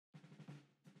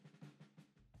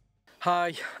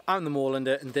Hi, I'm the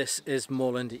Moorlander and this is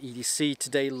Moorlander EDC.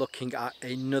 Today looking at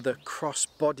another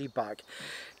crossbody bag.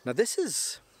 Now this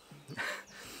is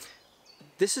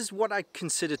what I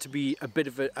consider to be a bit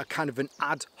of a kind of an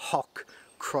ad hoc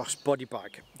crossbody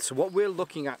bag. So what we're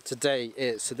looking at today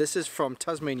is, so this is from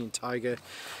Tasmanian Tiger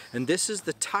and this is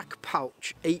the Tac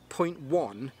Pouch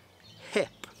 8.1 hip.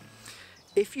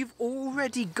 If you've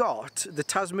already got the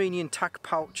Tasmanian Tac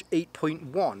Pouch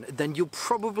 8.1, then you'll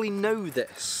probably know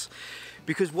this,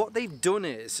 because what they've done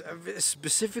is,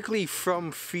 specifically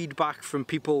from feedback from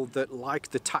people that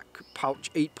like the Tac Pouch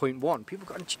 8.1, people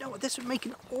go, do you know what, this would make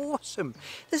an awesome,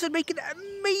 this would make an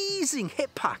amazing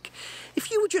hip pack.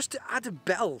 If you were just to add a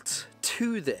belt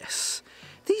to this,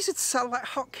 these would sell like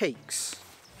hotcakes.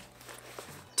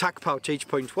 Tac Pouch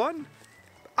 8.1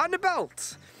 and a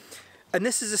belt. And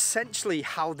this is essentially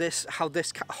how this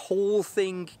whole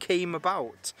thing came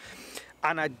about.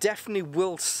 And I definitely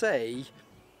will say,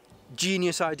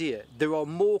 genius idea. There are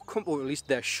more, or at least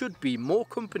there should be more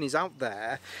companies out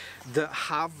there that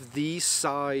have these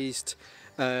sized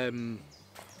Molle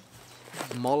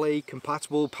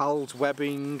compatible PALS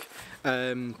webbing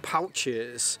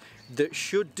pouches that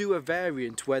should do a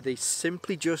variant where they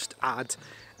simply just add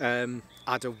a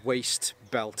waist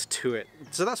belt to it.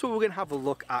 So that's what we're going to have a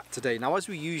look at today. Now, as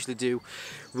we usually do,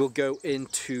 we'll go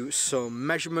into some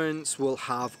measurements, we'll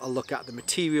have a look at the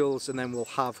materials, and then we'll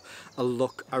have a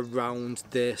look around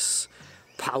this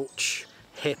pouch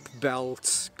hip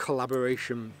belt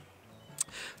collaboration.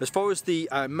 As far as the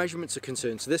measurements are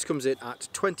concerned, so this comes in at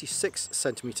 26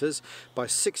 centimeters by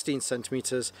 16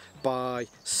 centimeters by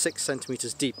 6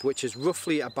 centimeters deep, which is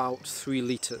roughly about 3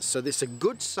 liters. So this is a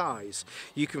good size.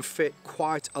 You can fit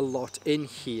quite a lot in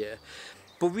here.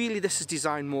 But really this is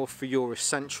designed more for your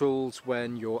essentials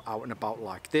when you're out and about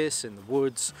like this in the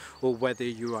woods, or whether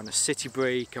you're on a city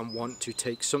break and want to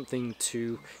take something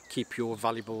to keep your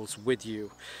valuables with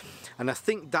you. And I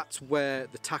think that's where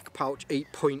the Tac Pouch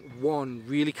 8.1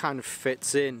 really kind of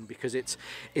fits in, because it's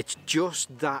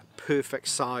just that perfect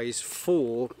size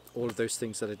for all of those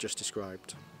things that I just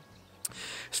described.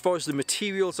 As far as the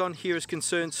materials on here is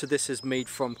concerned, so this is made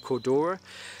from Cordura.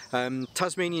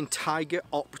 Tasmanian Tiger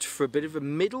opt for a bit of a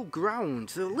middle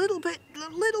ground, a little bit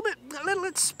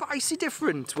spicy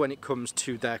different when it comes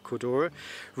to their Cordura.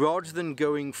 Rather than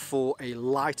going for a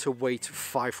lighter weight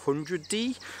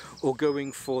 500D or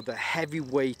going for the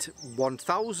heavyweight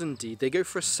 1000D, they go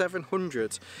for a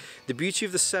 700. The beauty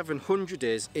of the 700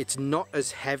 is it's not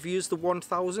as heavy as the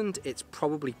 1000, it's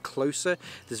probably closer.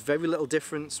 There's very little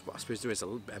difference. Well, I suppose there is a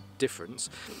little bit of difference.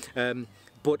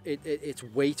 But its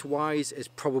weight wise is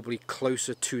probably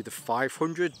closer to the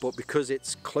 500, but because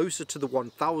it's closer to the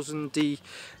 1000D,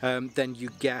 then you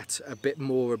get a bit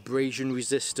more abrasion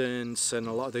resistance and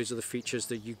a lot of those other features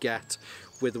that you get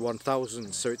with the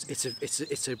 1000. So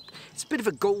it's a bit of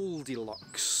a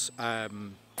Goldilocks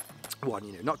one,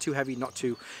 you know, not too heavy, not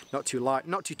too light,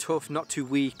 not too tough, not too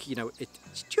weak, you know,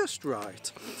 it's just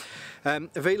right.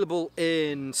 Available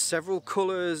in several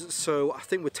colours. So I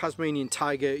think with Tasmanian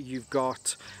Tiger you've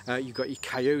got your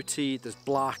coyote, there's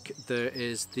black, there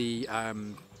is the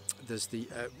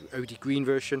OD green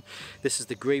version, this is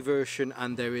the grey version,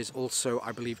 and there is also,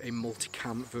 I believe, a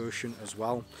multicam version as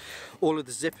well. All of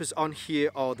the zippers on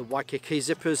here are the YKK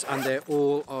zippers, and they're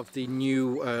all of the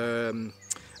new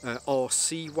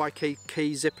RC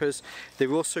YKK zippers.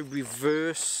 They're also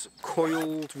reverse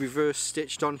coiled, reverse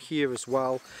stitched on here as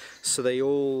well, so they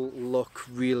all look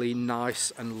really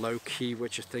nice and low key,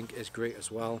 which I think is great as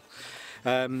well.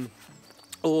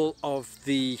 All of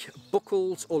the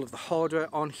buckles, all of the hardware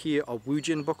on here are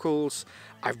Woojin buckles.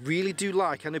 I really do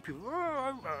like, I know people,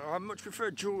 I much prefer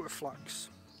Duraflex.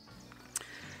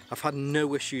 I've had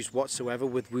no issues whatsoever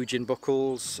with Woojin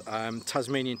buckles.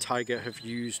 Tasmanian Tiger have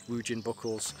used Woojin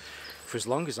buckles for as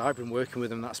long as I've been working with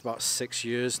them. That's about 6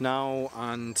 years now,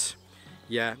 and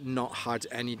yeah, not had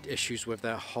any issues with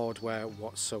their hardware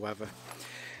whatsoever.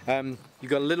 You've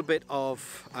got a little bit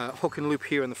of hook and loop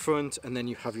here in the front, and then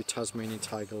you have your Tasmanian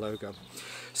Tiger logo.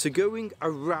 So going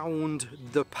around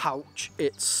the pouch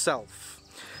itself,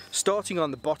 starting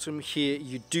on the bottom here,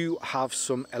 you do have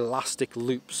some elastic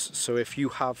loops. So if you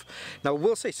have, now I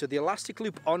will say, so the elastic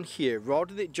loop on here,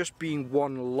 rather than it just being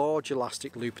one large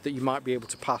elastic loop that you might be able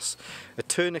to pass a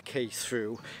tourniquet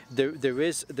through, there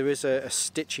is a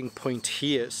stitching point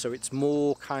here. So it's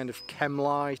more kind of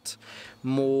chem-light,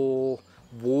 more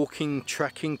walking,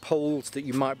 trekking poles that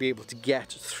you might be able to get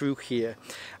through here.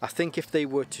 I think if they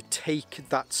were to take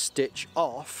that stitch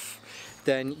off,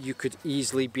 then you could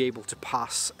easily be able to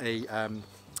pass a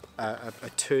a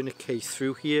tourniquet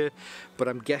through here, but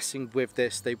I'm guessing with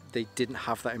this they didn't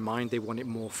have that in mind. They want it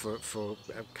more for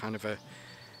kind of a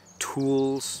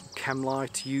tools,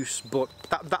 chem-light use, but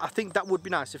I think that would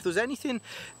be nice. If there's anything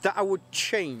that I would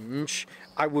change,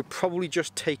 I would probably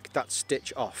just take that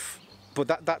stitch off. But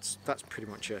that's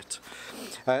pretty much it.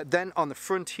 Then on the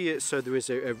front here, so there is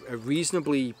a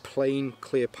reasonably plain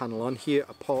clear panel on here,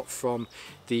 apart from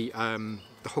the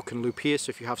hook and loop here.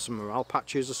 So if you have some morale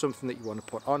patches or something that you want to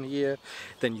put on here,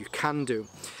 then you can do.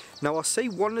 Now I'll say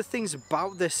one of the things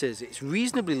about this is it's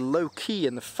reasonably low key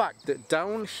in the fact that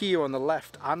down here on the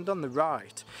left and on the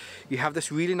right you have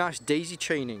this really nice daisy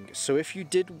chaining. So if you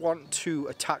did want to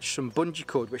attach some bungee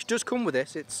cord, which does come with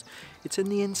this, it's in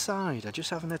the inside, I just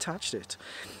haven't attached it.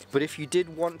 But if you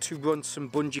did want to run some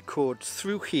bungee cord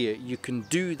through here, you can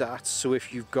do that. So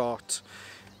if you've got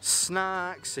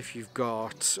snacks, if you've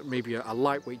got maybe a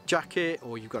lightweight jacket,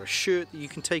 or you've got a shirt that you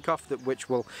can take off which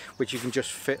you can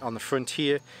just fit on the front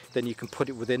here, then you can put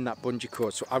it within that bungee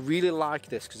cord. So I really like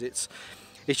this because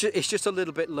it's just a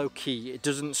little bit low key. It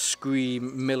doesn't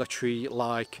scream military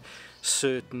like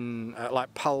certain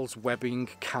like PAL's webbing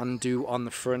can do on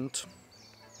the front.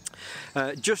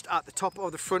 Just at the top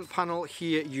of the front panel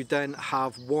here, you then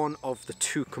have one of the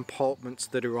two compartments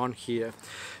that are on here.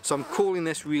 So I'm calling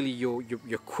this really your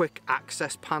quick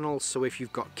access panel. So if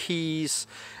you've got keys,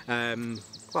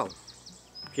 well,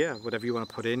 yeah, whatever you want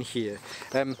to put in here,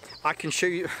 I can show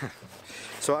you.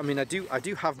 So I mean, I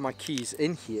do have my keys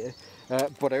in here,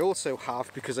 but I also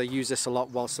have, because I use this a lot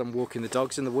whilst I'm walking the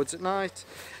dogs in the woods at night,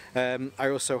 I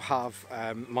also have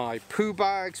my poo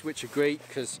bags, which are great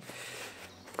because,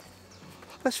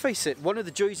 let's face it, one of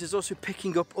the joys is also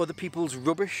picking up other people's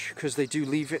rubbish, because they do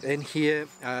leave it in here.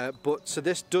 But so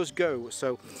this does go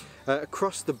so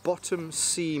across the bottom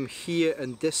seam here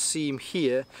and this seam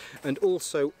here, and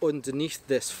also underneath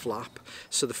this flap.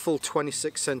 So the full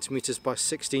 26 centimeters by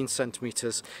 16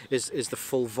 centimeters is the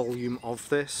full volume of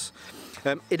this.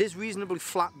 It is reasonably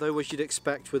flat though, as you'd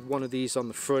expect with one of these on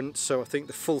the front. So I think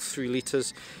the full 3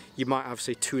 litres, you might have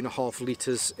say 2.5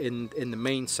 litres in the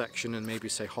main section, and maybe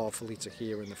say half a litre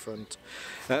here in the front.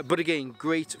 But again,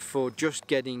 great for just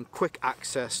getting quick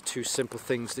access to simple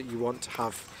things that you want to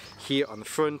have here on the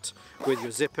front with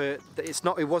your zipper.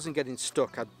 It wasn't getting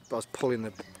stuck. I was pulling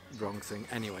the wrong thing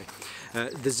anyway.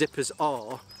 The zippers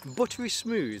are buttery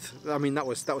smooth. I mean, that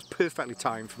was perfectly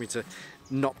timed for me to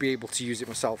not be able to use it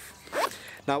myself.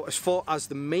 Now, as far as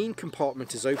the main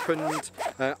compartment is opened,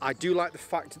 I do like the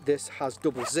fact that this has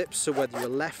double zips, so whether you're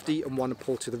lefty and want to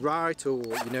pull to the right, or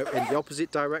in the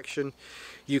opposite direction,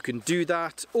 you can do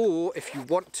that. Or if you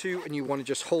want to and you want to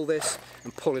just hold this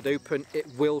and pull it open, it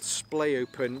will splay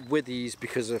open with ease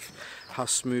because of how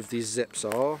smooth these zips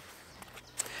are.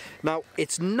 Now,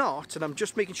 it's not, and I'm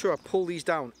just making sure I pull these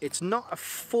down, it's not a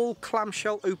full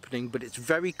clamshell opening, but it's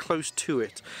very close to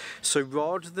it. So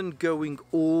rather than going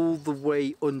all the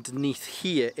way underneath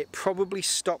here, it probably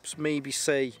stops maybe,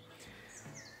 say,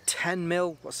 10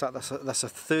 mil, what's that, that's a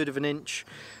 1/3 of an inch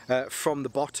from the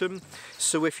bottom.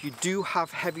 So if you do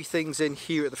have heavy things in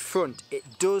here at the front, it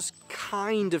does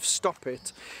kind of stop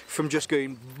it from just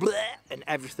going bleh and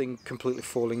everything completely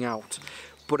falling out.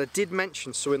 But I did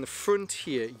mention, so in the front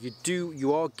here,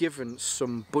 you are given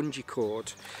some bungee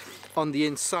cord on the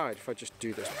inside. If I just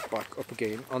do this back up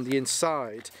again, on the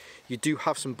inside, you do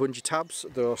have some bungee tabs.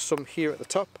 There are some here at the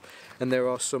top, and there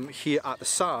are some here at the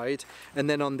side. And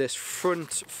then on this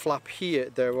front flap here,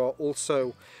 there are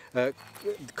also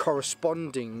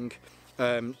corresponding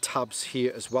tabs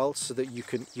here as well, so that you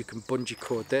can bungee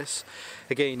cord this.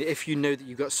 Again, if you know that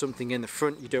you've got something in the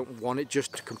front, you don't want it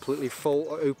just to completely fall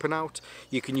or open out,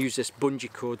 you can use this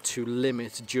bungee cord to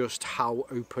limit just how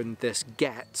open this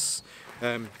gets,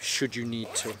 should you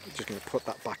need to. I'm just going to put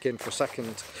that back in for a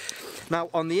second. Now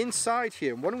on the inside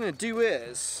here, what I'm going to do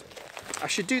is, I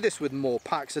should do this with more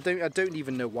packs. I don't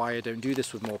even know why I don't do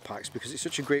this with more packs, because it's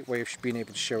such a great way of being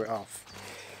able to show it off.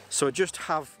 So I just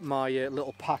have my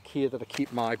little pack here that I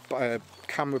keep my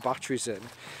camera batteries in.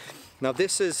 Now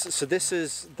this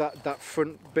is that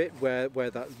front bit where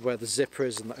the zipper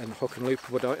is and the hook and loop.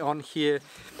 But on here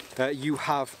you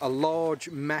have a large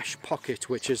mesh pocket,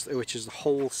 which is the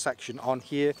whole section on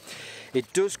here.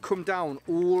 It does come down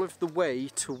all of the way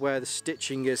to where the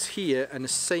stitching is here, and the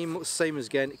same as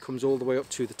again, it comes all the way up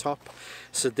to the top.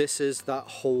 So this is that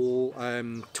whole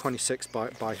 26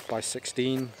 by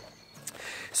 16.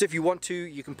 So if you want to,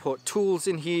 you can put tools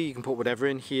in here, you can put whatever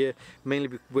in here,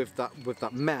 mainly with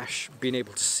that mesh, being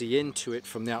able to see into it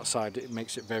from the outside, it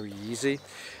makes it very easy.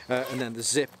 And then the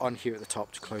zip on here at the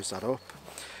top to close that up.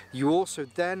 You also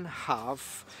then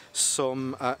have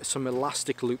some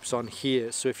elastic loops on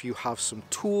here, so if you have some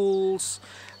tools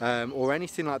or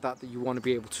anything like that that you want to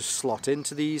be able to slot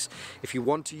into these, if you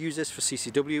want to use this for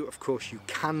CCW, of course you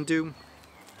can do.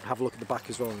 Have a look at the back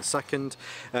as well in a second,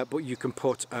 but you can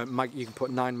put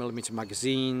 9mm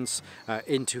magazines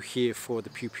into here for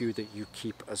the pew pew that you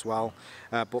keep as well.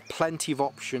 But plenty of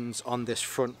options on this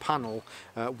front panel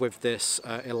with this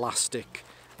elastic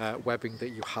webbing that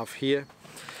you have here.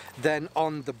 Then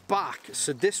on the back,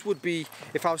 so this would be,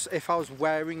 if I was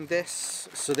wearing this,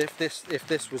 so if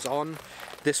this was on,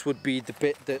 this would be the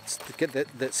bit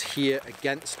that's here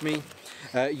against me.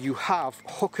 You have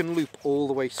hook and loop all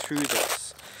the way through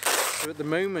this. So at the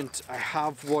moment I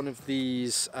have one of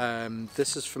these,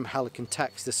 this is from Helicon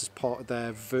Tex, this is part of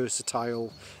their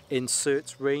versatile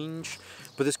inserts range,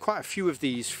 but there's quite a few of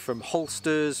these from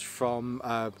holsters, from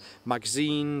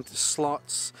magazine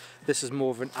slots. This is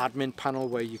more of an admin panel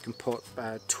where you can put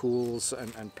tools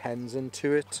and pens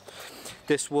into it.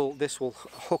 This will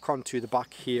hook onto the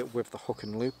back here with the hook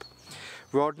and loop.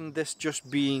 Rather than this just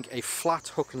being a flat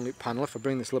hook and loop panel, if I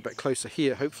bring this a little bit closer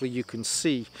here, hopefully you can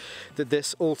see that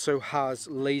this also has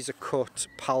laser cut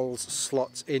PALS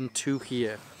slots into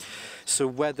here. So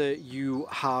whether you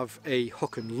have a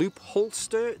hook and loop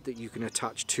holster that you can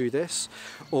attach to this,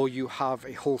 or you have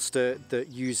a holster that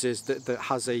uses that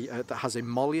has a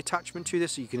molly attachment to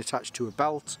this, so you can attach to a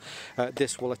belt,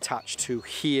 this will attach to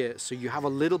here. So you have a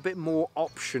little bit more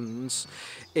options.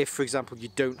 If, for example, you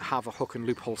don't have a hook and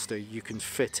loop holster, you can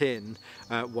fit in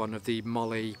one of the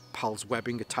molly PALS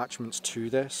webbing attachments to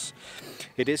this.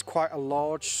 It is quite a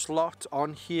large slot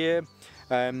on here.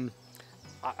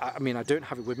 I mean, I don't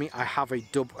have it with me. I have a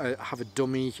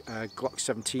dummy Glock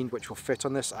 17 which will fit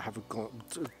on this. I have a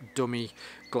dummy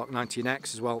Glock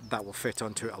 19X as well. That will fit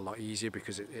onto it a lot easier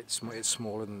because it's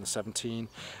smaller than the 17,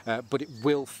 but it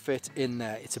will fit in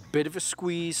there. It's a bit of a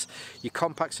squeeze. Your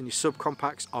compacts and your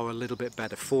subcompacts are a little bit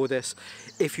better for this.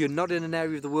 If you're not in an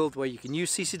area of the world where you can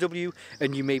use CCW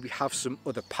and you maybe have some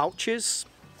other pouches,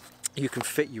 you can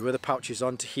fit your other pouches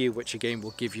onto here, which again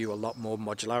will give you a lot more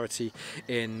modularity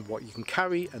in what you can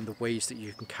carry and the ways that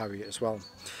you can carry it as well.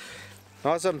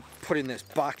 Now, as I'm putting this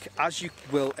back, as you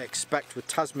will expect with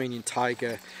Tasmanian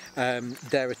Tiger,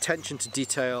 their attention to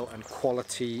detail and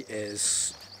quality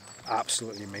is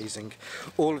absolutely amazing.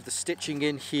 All of the stitching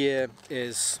in here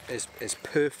is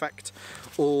perfect.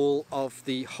 All of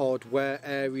the hardware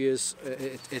areas,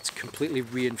 it's completely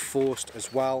reinforced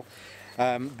as well.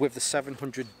 With the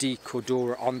 700D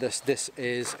Cordura on this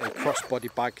is a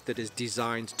crossbody bag that is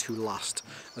designed to last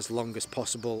as long as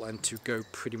possible and to go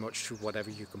pretty much through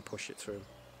whatever you can push it through.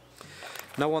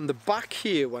 Now on the back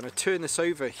here, when I turn this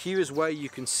over, here is where you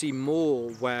can see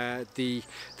more where the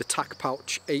Tac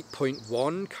Pouch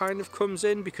 8.1 kind of comes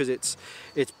in, because it's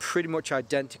pretty much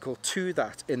identical to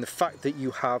that in the fact that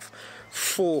you have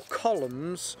 4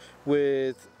 columns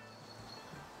with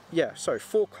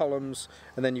 4 columns,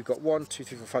 and then you've got 1, 2,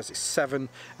 3, 4, 5, 6, 7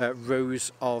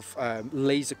 rows of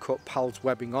laser cut PALS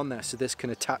webbing on there, so this can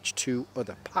attach to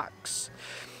other packs.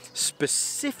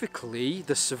 Specifically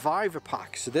the Survivor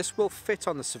pack, so this will fit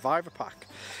on the Survivor pack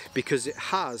because it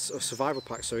has a Survivor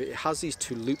pack, so it has these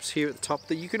 2 loops here at the top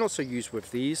that you can also use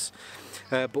with these,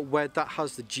 but where that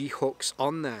has the G hooks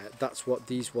on there, that's what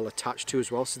these will attach to as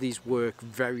well, so these work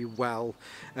very well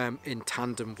in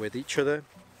tandem with each other.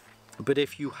 But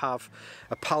if you have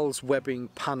a PALS webbing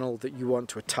panel that you want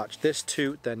to attach this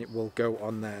to, then it will go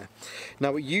on there.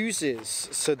 Now it uses,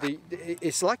 so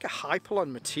it's like a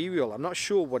Hypalon material. I'm not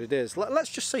sure what it is. Let's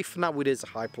just say for now it is a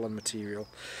Hypalon material.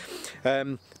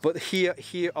 But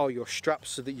here are your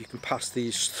straps so that you can pass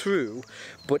these through.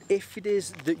 But if it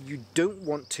is that you don't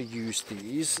want to use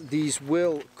these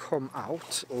will come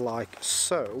out like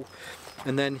so.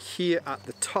 And then here at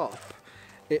the top,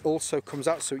 it also comes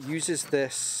out, so it uses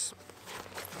this.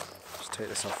 Let's take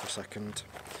this off for a second.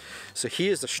 So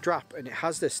here's the strap, and it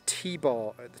has this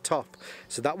T-bar at the top,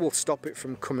 so that will stop it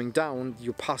from coming down.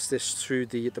 You'll pass this through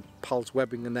the PALS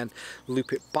webbing and then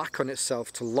loop it back on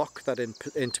itself to lock that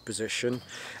into position.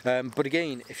 But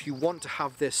again, if you want to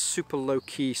have this super low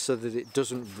key so that it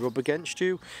doesn't rub against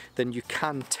you, then you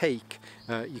can take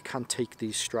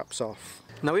these straps off.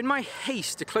 Now in my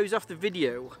haste to close off the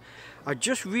video, I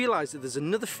just realised that there's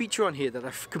another feature on here that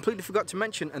I completely forgot to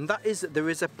mention, and that is that there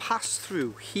is a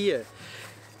pass-through here.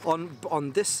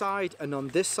 On this side and on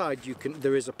this side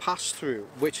there is a pass-through,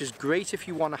 which is great if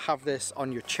you want to have this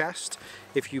on your chest.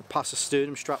 If you pass a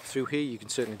sternum strap through here, you can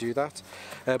certainly do that.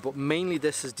 But mainly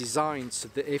this is designed so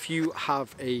that if you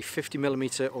have a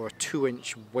 50mm or a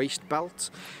 2-inch waist belt,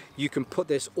 you can put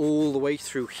this all the way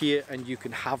through here, and you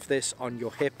can have this on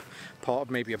your hip, part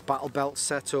of maybe a battle belt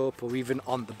setup, or even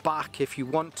on the back if you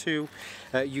want to.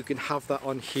 You can have that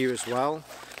on here as well.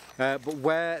 But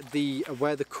where the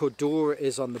Cordura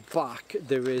is on the back,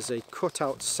 there is a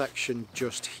cutout section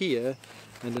just here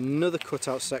and another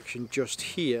cutout section just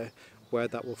here where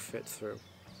that will fit through.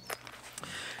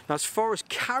 Now, as far as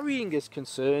carrying is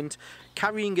concerned,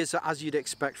 carrying is as you'd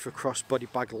expect for a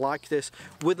crossbody bag like this,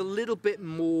 with a little bit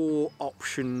more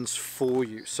options for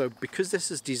you. So because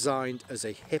this is designed as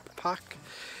a hip pack,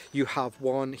 you have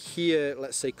one here,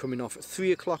 let's say coming off at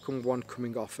 3 o'clock and one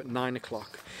coming off at 9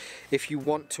 o'clock. If you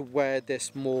want to wear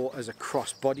this more as a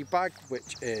crossbody bag,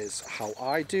 which is how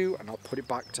I do, and I'll put it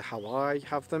back to how I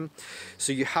have them.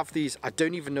 So you have these, I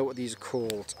don't even know what these are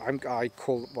called. I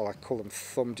call them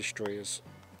thumb destroyers,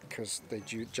 because they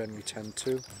do generally tend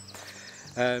to.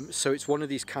 So it's one of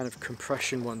these kind of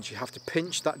compression ones. You have to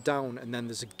pinch that down, and then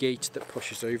there's a gate that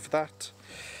pushes over that.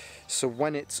 So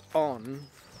when it's on,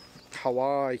 how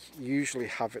I usually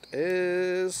have it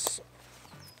is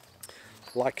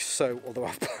like so, although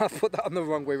I've put that on the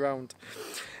wrong way round.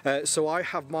 So I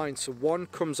have mine, so one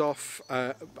comes off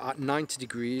at 90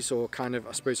 degrees, or kind of,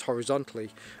 I suppose,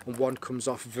 horizontally, and one comes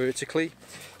off vertically,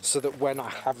 so that when I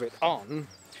have it on,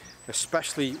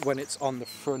 especially when it's on the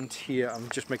front here, I'm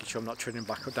just making sure I'm not treading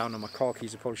back or down on my car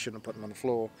keys. I probably shouldn't have put them on the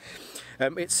floor.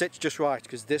 It sits just right,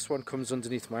 because this one comes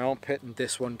underneath my armpit and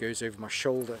this one goes over my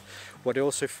shoulder. What I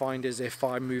also find is if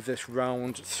I move this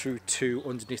round through to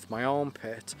underneath my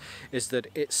armpit, is that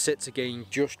it sits again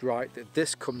just right, that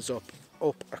this comes up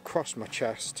across my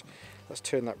chest. Let's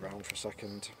turn that round for a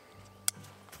second.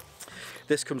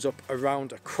 This comes up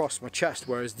around across my chest,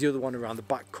 whereas the other one around the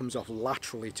back comes off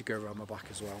laterally to go around my back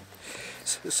as well.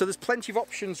 So there's plenty of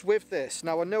options with this.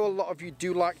 Now, I know a lot of you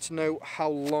do like to know how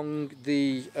long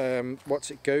the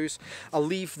it goes. I'll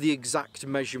leave the exact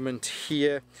measurement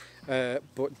here,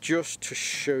 but just to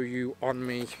show you on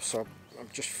me, so I'm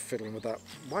just fiddling with that.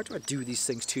 Why do I do these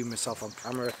things to myself on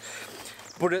camera?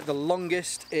 But at the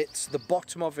longest, the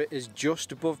bottom of it is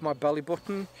just above my belly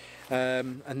button,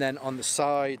 and then on the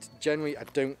side, generally I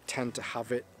don't tend to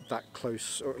have it that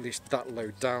close, or at least that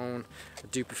low down. I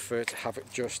do prefer to have it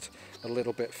just a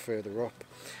little bit further up.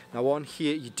 Now on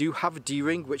here you do have a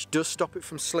D-ring, which does stop it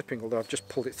from slipping, although I've just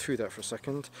pulled it through there for a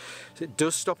second. So it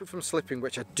does stop it from slipping,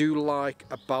 which I do like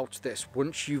about this.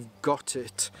 Once you've got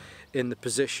it in the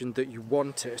position that you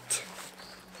want it,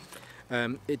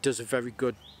 it does a very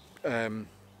good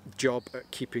job at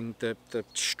keeping the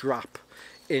strap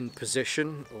in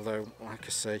position. Although, like I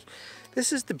say,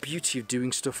 this is the beauty of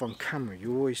doing stuff on camera,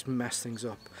 you always mess things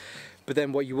up. But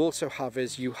then what you also have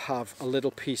is you have a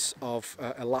little piece of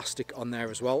elastic on there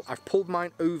as well. I've pulled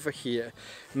mine over here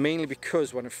mainly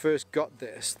because when I first got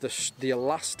this, the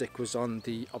elastic was on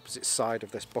the opposite side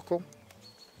of this buckle,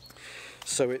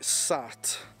 so it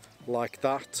sat like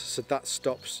that, so that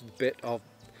stops a bit of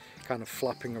kind of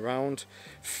flapping around.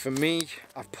 For me,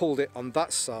 I've pulled it on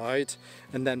that side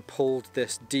and then pulled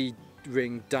this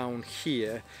D-ring down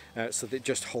here, so that it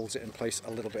just holds it in place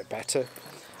a little bit better.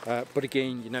 But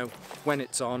again, you know, when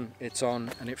it's on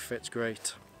and it fits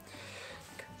great.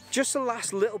 Just the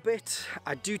last little bit,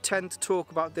 I do tend to talk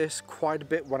about this quite a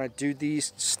bit when I do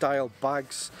these style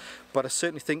bags, but I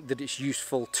certainly think that it's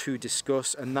useful to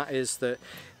discuss, and that is that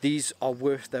these are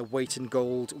worth their weight in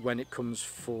gold when it comes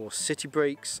for city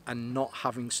breaks and not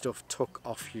having stuff tuck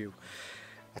off you.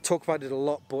 I talk about it a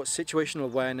lot, but situational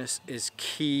awareness is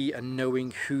key, and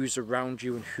knowing who's around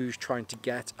you and who's trying to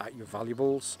get at your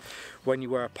valuables. When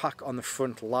you wear a pack on the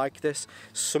front like this,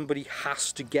 somebody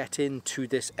has to get into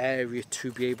this area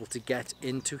to be able to get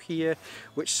into here,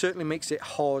 which certainly makes it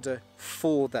harder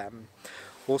for them.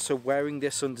 Also, wearing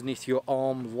this underneath your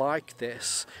arm like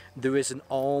this, there is an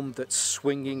arm that's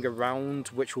swinging around,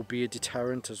 which will be a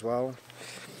deterrent as well.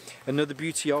 Another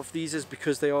beauty of these is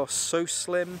because they are so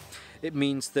slim, it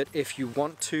means that if you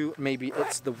want to, maybe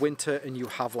it's the winter and you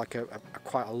have like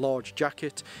quite a large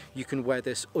jacket, you can wear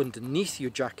this underneath your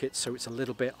jacket so it's a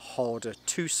little bit harder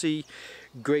to see.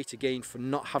 Great again for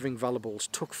not having valuables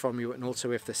tucked from you, and also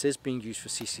if this is being used for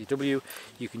CCW,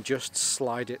 you can just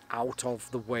slide it out of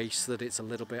the way so that it's a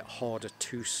little bit harder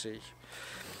to see.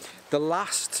 The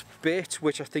last bit,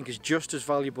 which I think is just as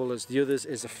valuable as the others,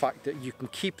 is the fact that you can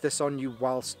keep this on you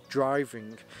whilst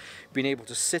driving. Being able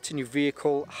to sit in your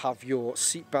vehicle, have your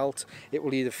seatbelt, it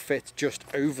will either fit just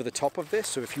over the top of this,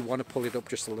 so if you want to pull it up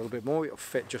just a little bit more, it'll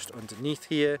fit just underneath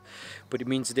here, but it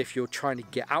means that if you're trying to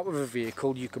get out of a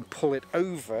vehicle, you can pull it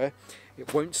over,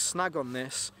 it won't snag on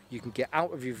this, you can get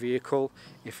out of your vehicle.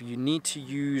 If you need to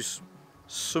use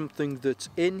something that's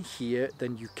in here,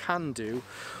 then you can do,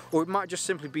 or it might just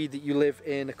simply be that you live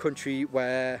in a country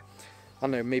where, I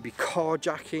don't know, maybe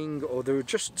carjacking, or there are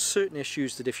just certain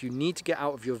issues that if you need to get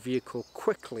out of your vehicle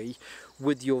quickly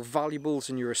with your valuables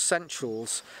and your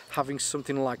essentials, having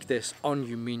something like this on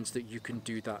you means that you can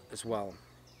do that as well.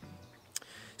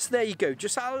 So there you go.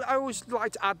 Just I always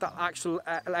like to add that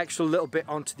extra little bit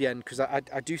onto the end, because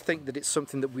I do think that it's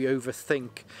something that we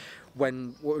overthink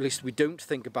when, or at least we don't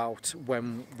think about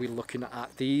when we're looking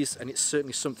at these, and it's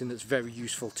certainly something that's very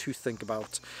useful to think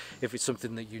about if it's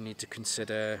something that you need to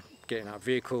consider getting out of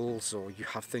vehicles, or you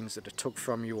have things that are tugged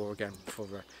from you, or again for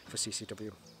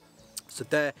CCW. So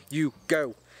there you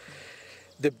go.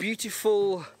 The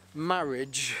beautiful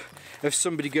marriage of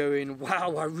somebody going,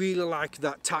 wow, I really like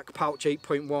that Tac Pouch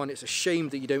 8.1, it's a shame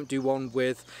that you don't do one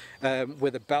with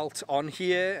a belt on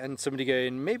here, and somebody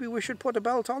going, maybe we should put a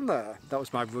belt on there. That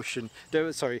was my Russian,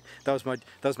 no, sorry, that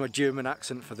was my German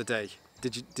accent for the day.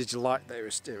 Did you like that?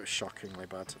 It was shockingly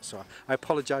bad, so I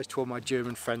apologise to all my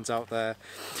German friends out there.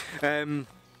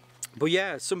 But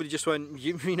yeah, somebody just went,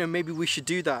 you know, maybe we should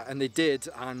do that, and they did,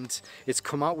 and it's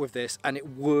come out with this, and it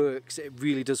works. It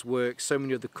really does work. So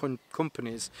many other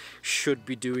companies should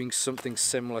be doing something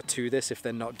similar to this if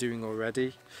they're not doing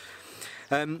already.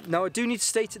 Now I do need to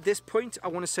state at this point, I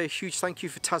want to say a huge thank you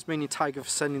for Tasmanian Tiger for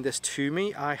sending this to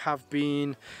me. I have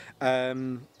been a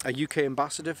UK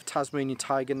ambassador for Tasmanian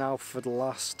Tiger now for the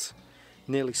last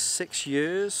nearly 6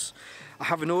 years. I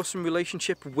have an awesome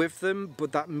relationship with them,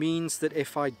 but that means that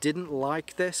if I didn't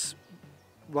like this,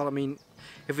 well, I mean,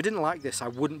 if I didn't like this, I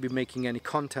wouldn't be making any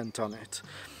content on it.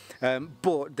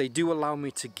 But they do allow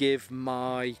me to give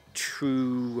my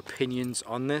true opinions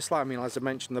on this. Like, I mean, as I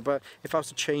mentioned, but if I was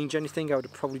to change anything, I would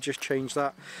have probably just changed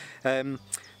that.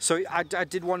 So I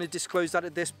did want to disclose that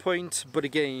at this point, but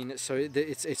again, so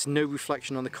it's no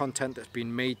reflection on the content that's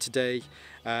been made today.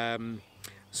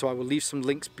 So I will leave some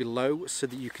links below so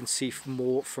that you can see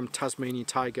more from Tasmanian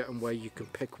Tiger and where you can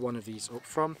pick one of these up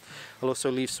from. I'll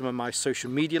also leave some of my social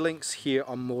media links here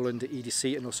on Moorlander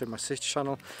EDC, and also my sister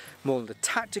channel, Moorlander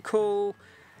Tactical.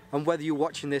 And whether you're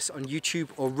watching this on YouTube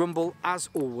or Rumble, as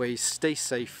always, stay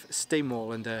safe, stay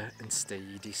Moorlander, and stay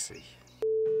EDC.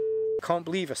 Can't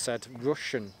believe I said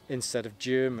Russian instead of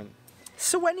German.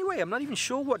 So anyway, I'm not even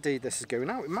sure what day this is going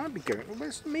out. It might be going,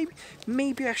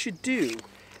 maybe I should do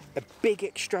a big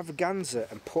extravaganza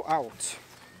and put out.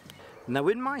 Now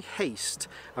in my haste,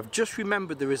 I've just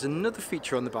remembered there is another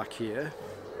feature on the back here.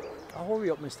 Oh, hurry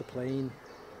up, Mr. Plane.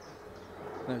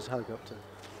 No, it's a helicopter.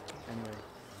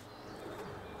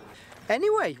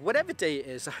 Anyway, whatever day it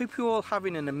is, I hope you're all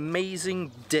having an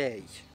amazing day.